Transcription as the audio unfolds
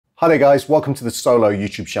Hi there guys, welcome to the Solo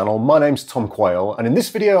YouTube channel. My name's Tom Quayle, and in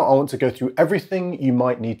this video I want to go through everything you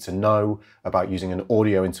might need to know about using an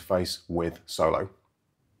audio interface with Solo.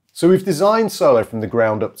 So we've designed Solo from the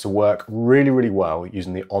ground up to work really well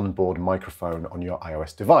using the onboard microphone on your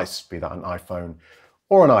iOS device, be that an iPhone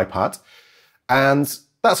or an iPad. And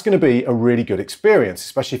that's going to be a really good experience,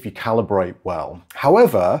 especially if you calibrate well.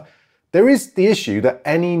 However, there is the issue that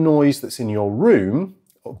any noise that's in your room,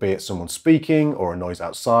 be it someone speaking or a noise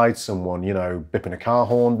outside, someone, bipping a car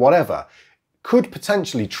horn, whatever, could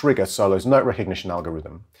potentially trigger Solo's note recognition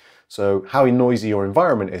algorithm. So how noisy your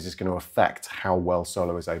environment is going to affect how well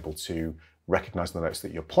Solo is able to recognize the notes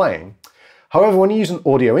that you're playing. However, when you use an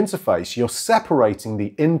audio interface, you're separating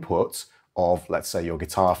the input of, let's say, your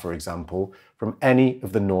guitar, for example, from any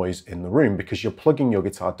of the noise in the room because you're plugging your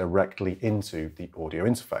guitar directly into the audio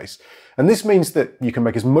interface. And this means that you can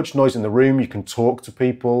make as much noise in the room, you can talk to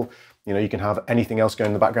people, you can have anything else going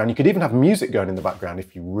in the background. You could even have music going in the background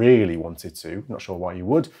if you really wanted to, not sure why you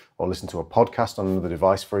would, or listen to a podcast on another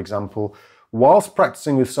device, for example, whilst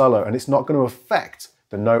practicing with Solo, and it's not going to affect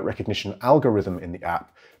the note recognition algorithm in the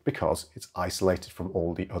app because it's isolated from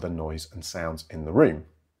all the other noise and sounds in the room.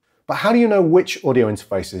 But how do you know which audio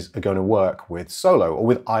interfaces are going to work with Solo or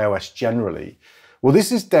with iOS generally? Well,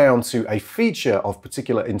 this is down to a feature of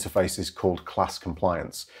particular interfaces called class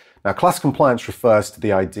compliance. Now, class compliance refers to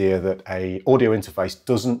the idea that an audio interface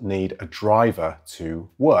doesn't need a driver to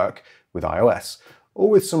work with iOS or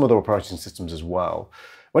with some other operating systems as well.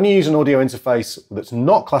 When you use an audio interface that's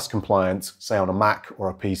not class compliant, say on a Mac or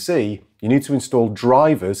a PC, you need to install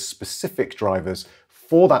drivers, specific drivers,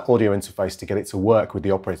 for that audio interface to get it to work with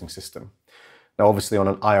the operating system. Now, obviously on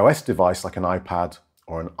an iOS device like an iPad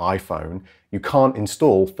or an iPhone, you can't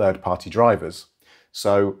install third-party drivers.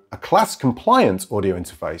 So a class-compliant audio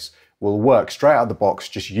interface will work straight out of the box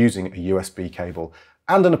just using a USB cable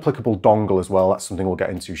and an applicable dongle as well. That's something we'll get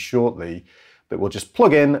into shortly, that will just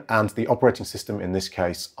plug in, and the operating system, in this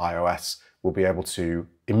case iOS, will be able to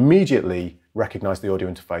immediately recognize the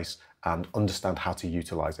audio interface and understand how to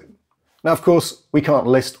utilize it. Now, of course, we can't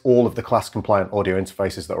list all of the class-compliant audio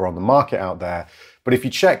interfaces that are on the market out there, but if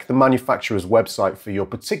you check the manufacturer's website for your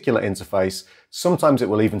particular interface, sometimes it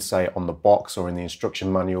will even say on the box or in the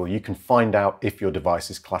instruction manual, you can find out if your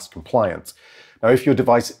device is class-compliant. Now, if your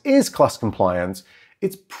device is class-compliant,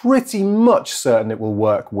 it's pretty much certain it will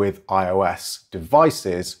work with iOS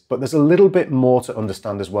devices, but there's a little bit more to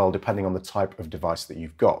understand as well, depending on the type of device that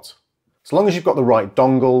you've got. As long as you've got the right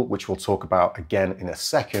dongle, which we'll talk about again in a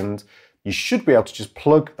second, you should be able to just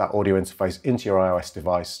plug that audio interface into your iOS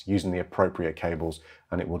device using the appropriate cables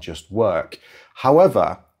and it will just work.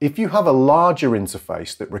 However, if you have a larger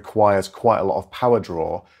interface that requires quite a lot of power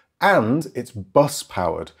draw and it's bus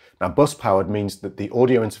powered, now bus powered means that the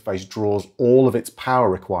audio interface draws all of its power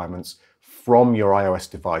requirements from your iOS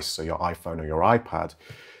device, so your iPhone or your iPad,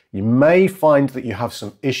 you may find that you have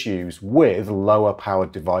some issues with lower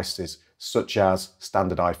powered devices such as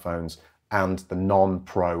standard iPhones and the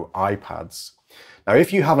non-Pro iPads. Now,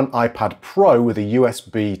 if you have an iPad Pro with a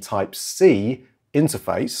USB Type-C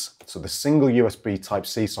interface, so the single USB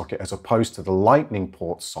Type-C socket as opposed to the Lightning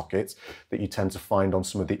port socket that you tend to find on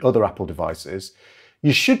some of the other Apple devices,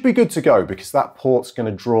 you should be good to go because that port's going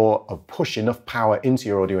to draw or push enough power into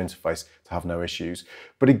your audio interface to have no issues.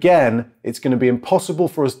 But again, it's going to be impossible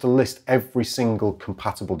for us to list every single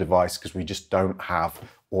compatible device because we just don't have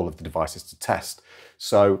all of the devices to test.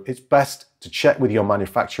 So it's best to check with your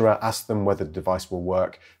manufacturer, ask them whether the device will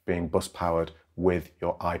work being bus powered with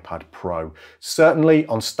your iPad Pro. Certainly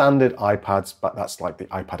on standard iPads, but that's like the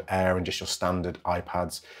iPad Air and just your standard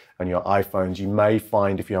iPads and your iPhones, you may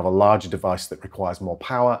find if you have a larger device that requires more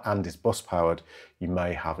power and is bus powered, you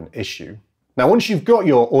may have an issue. Now, once you've got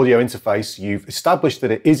your audio interface, you've established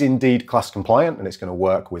that it is indeed class compliant and it's going to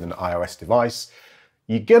work with an iOS device,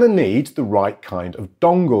 you're going to need the right kind of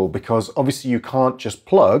dongle because obviously you can't just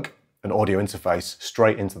plug an audio interface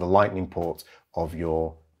straight into the Lightning port of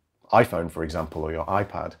your iPhone, for example, or your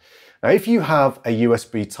iPad. Now, if you have a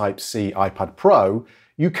USB Type-C iPad Pro,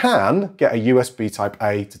 you can get a USB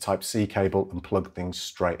Type-A to Type-C cable and plug things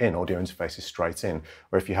straight in, audio interfaces straight in.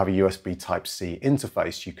 Or if you have a USB Type-C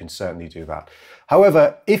interface, you can certainly do that.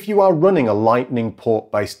 However, if you are running a Lightning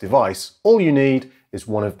port-based device, all you need is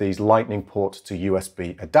one of these Lightning port to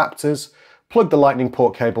USB adapters, plug the Lightning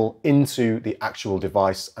port cable into the actual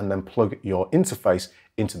device and then plug your interface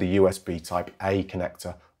into the USB Type-A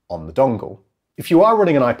connector on the dongle. If you are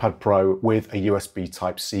running an iPad Pro with a USB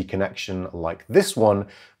Type-C connection like this one,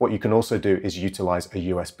 what you can also do is utilize a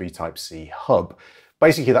USB Type-C hub.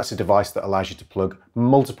 Basically, that's a device that allows you to plug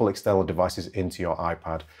multiple external devices into your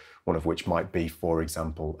iPad one of which might be, for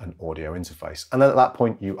example, an audio interface. And at that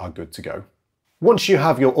point, you are good to go. Once you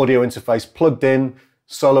have your audio interface plugged in,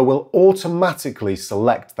 Solo will automatically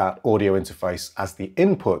select that audio interface as the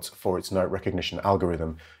input for its note recognition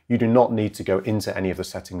algorithm. You do not need to go into any of the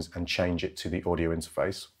settings and change it to the audio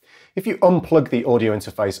interface. If you unplug the audio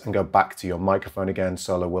interface and go back to your microphone again,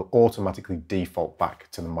 Solo will automatically default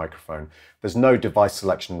back to the microphone. There's no device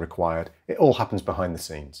selection required. It all happens behind the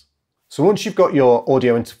scenes. So once you've got your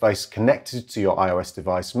audio interface connected to your iOS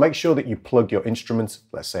device, make sure that you plug your instrument,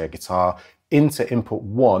 let's say a guitar, into input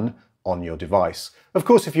 1 on your device. Of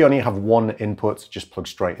course, if you only have one input, just plug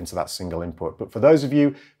straight into that single input. But for those of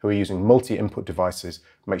you who are using multi-input devices,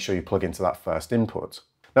 make sure you plug into that first input.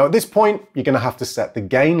 Now at this point, you're going to have to set the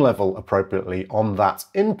gain level appropriately on that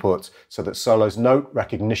input so that Solo's note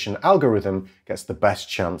recognition algorithm gets the best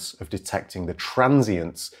chance of detecting the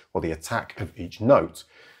transients or the attack of each note.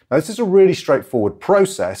 Now this is a really straightforward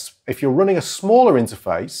process. If you're running a smaller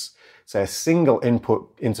interface, say a single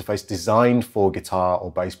input interface designed for guitar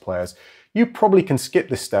or bass players, you probably can skip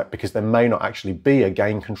this step because there may not actually be a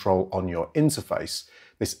gain control on your interface.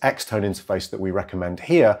 This X-Tone interface that we recommend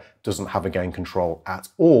here doesn't have a gain control at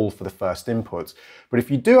all for the first input. But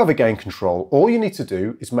if you do have a gain control, all you need to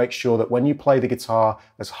do is make sure that when you play the guitar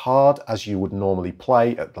as hard as you would normally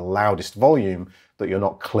play at the loudest volume, that you're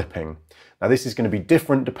not clipping. Now this is going to be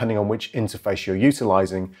different depending on which interface you're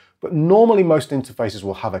utilizing, but normally most interfaces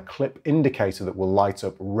will have a clip indicator that will light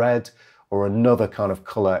up red or another kind of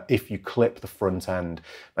color if you clip the front end.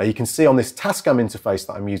 Now you can see on this Tascam interface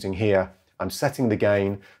that I'm using here, I'm setting the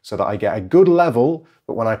gain so that I get a good level,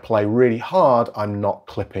 but when I play really hard, I'm not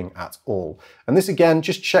clipping at all. And this again,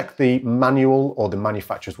 just check the manual or the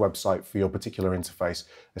manufacturer's website for your particular interface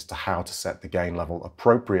as to how to set the gain level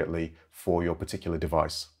appropriately for your particular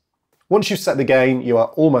device. Once you've set the gain, you are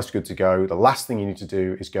almost good to go. The last thing you need to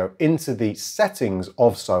do is go into the settings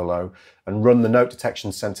of Solo and run the note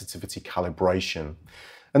detection sensitivity calibration.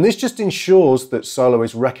 And this just ensures that Solo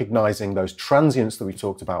is recognizing those transients that we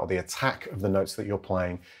talked about, or the attack of the notes that you're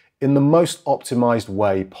playing, in the most optimized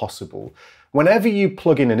way possible. Whenever you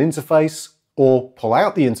plug in an interface or pull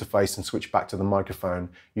out the interface and switch back to the microphone,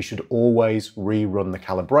 you should always rerun the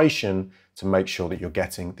calibration to make sure that you're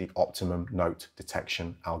getting the optimum note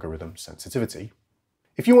detection algorithm sensitivity.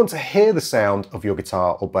 If you want to hear the sound of your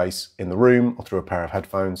guitar or bass in the room or through a pair of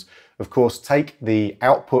headphones, of course, take the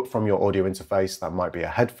output from your audio interface. That might be a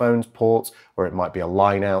headphones port, or it might be a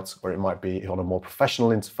line out, or it might be on a more professional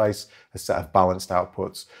interface, a set of balanced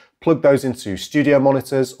outputs. Plug those into studio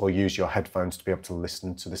monitors or use your headphones to be able to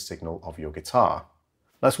listen to the signal of your guitar.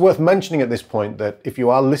 Now, it's worth mentioning at this point that if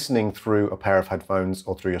you are listening through a pair of headphones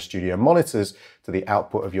or through your studio monitors to the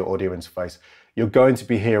output of your audio interface, you're going to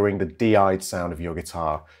be hearing the de-eyed sound of your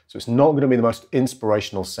guitar. So it's not going to be the most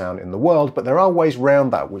inspirational sound in the world, but there are ways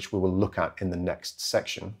around that which we will look at in the next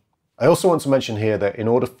section. I also want to mention here that in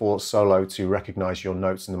order for Solo to recognize your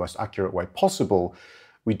notes in the most accurate way possible,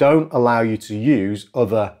 we don't allow you to use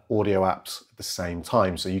other audio apps at the same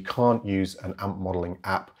time. So you can't use an amp modeling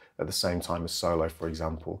app at the same time as Solo, for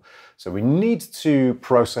example. So we need to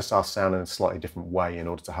process our sound in a slightly different way in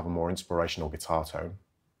order to have a more inspirational guitar tone.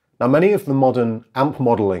 Now, many of the modern amp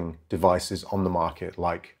modeling devices on the market,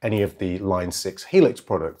 like any of the Line 6 Helix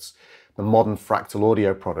products, the modern Fractal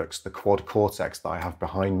Audio products, the Quad Cortex that I have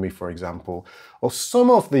behind me, for example, or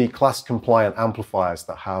some of the class-compliant amplifiers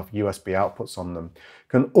that have USB outputs on them,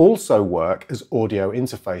 can also work as audio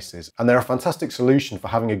interfaces. And they're a fantastic solution for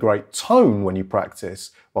having a great tone when you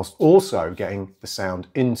practice, whilst also getting the sound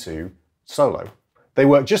into Solo. They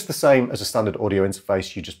work just the same as a standard audio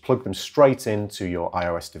interface. You just plug them straight into your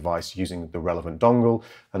iOS device using the relevant dongle,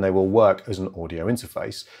 and they will work as an audio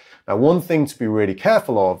interface. Now, one thing to be really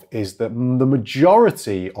careful of is that the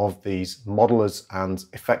majority of these modelers and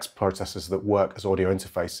effects processors that work as audio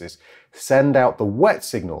interfaces send out the wet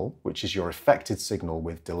signal, which is your affected signal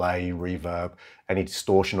with delay, reverb, any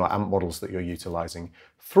distortion or amp models that you're utilizing,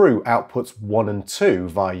 through outputs 1 and 2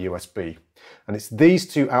 via USB. And it's these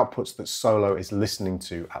two outputs that Solo is listening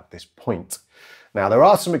to at this point. Now, there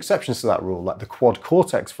are some exceptions to that rule, like the Quad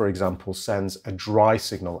Cortex, for example, sends a dry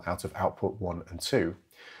signal out of output 1 and 2.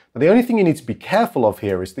 Now, the only thing you need to be careful of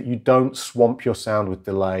here is that you don't swamp your sound with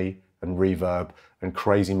delay and reverb and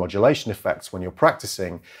crazy modulation effects when you're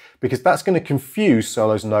practicing, because that's going to confuse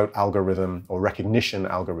Solo's note algorithm or recognition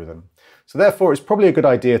algorithm. So therefore, it's probably a good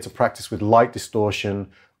idea to practice with light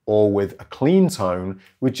distortion or with a clean tone,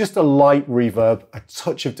 with just a light reverb, a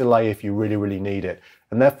touch of delay if you really, really need it,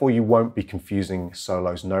 and therefore you won't be confusing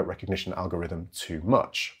Solo's note recognition algorithm too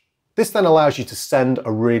much. This then allows you to send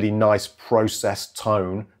a really nice processed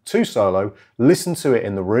tone to Solo, listen to it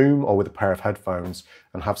in the room or with a pair of headphones,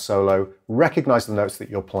 and have Solo recognize the notes that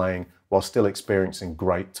you're playing while still experiencing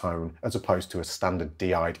great tone, as opposed to a standard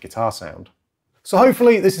DI'd guitar sound. So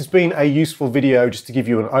hopefully this has been a useful video just to give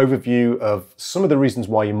you an overview of some of the reasons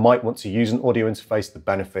why you might want to use an audio interface, the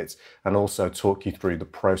benefits, and also talk you through the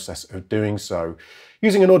process of doing so.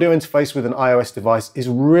 Using an audio interface with an iOS device is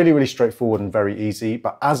really straightforward and very easy,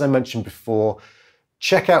 but as I mentioned before,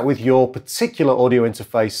 check out with your particular audio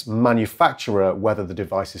interface manufacturer whether the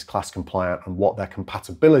device is class compliant and what their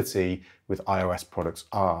compatibility with iOS products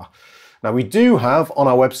are. Now we do have on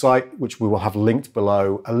our website, which we will have linked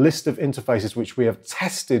below, a list of interfaces which we have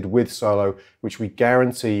tested with Solo, which we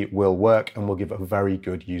guarantee will work and will give a very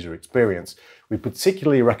good user experience. We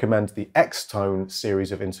particularly recommend the X-Tone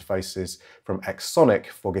series of interfaces from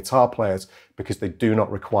X-Sonic for guitar players because they do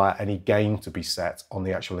not require any gain to be set on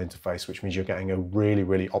the actual interface, which means you're getting a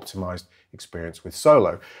really optimized experience with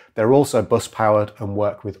Solo. They're also bus powered and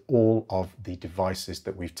work with all of the devices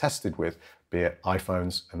that we've tested with, be it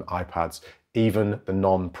iPhones and iPads, even the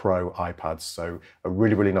non-pro iPads. So a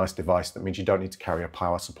really nice device that means you don't need to carry a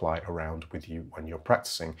power supply around with you when you're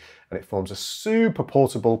practicing. And it forms a super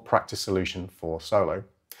portable practice solution for Solo.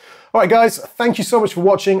 All right, guys, thank you so much for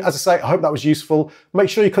watching. As I say, I hope that was useful. Make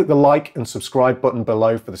sure you click the like and subscribe button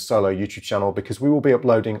below for the Solo YouTube channel because we will be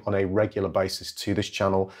uploading on a regular basis to this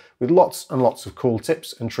channel with lots and lots of cool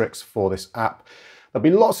tips and tricks for this app. There'll be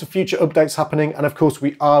lots of future updates happening, and of course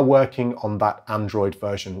we are working on that Android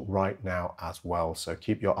version right now as well, so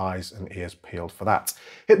keep your eyes and ears peeled for that.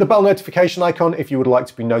 Hit the bell notification icon if you would like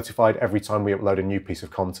to be notified every time we upload a new piece of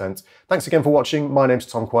content. Thanks again for watching. My name's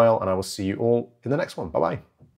Tom Quayle, and I will see you all in the next one. Bye-bye.